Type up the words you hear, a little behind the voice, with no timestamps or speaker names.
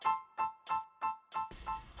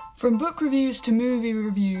From book reviews to movie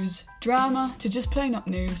reviews, drama to just plain up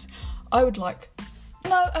news,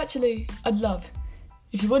 I'd love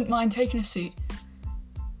if you wouldn't mind taking a seat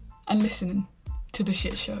and listening to The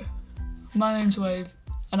Shit Show. My name's Wave,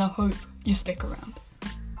 and I hope you stick around.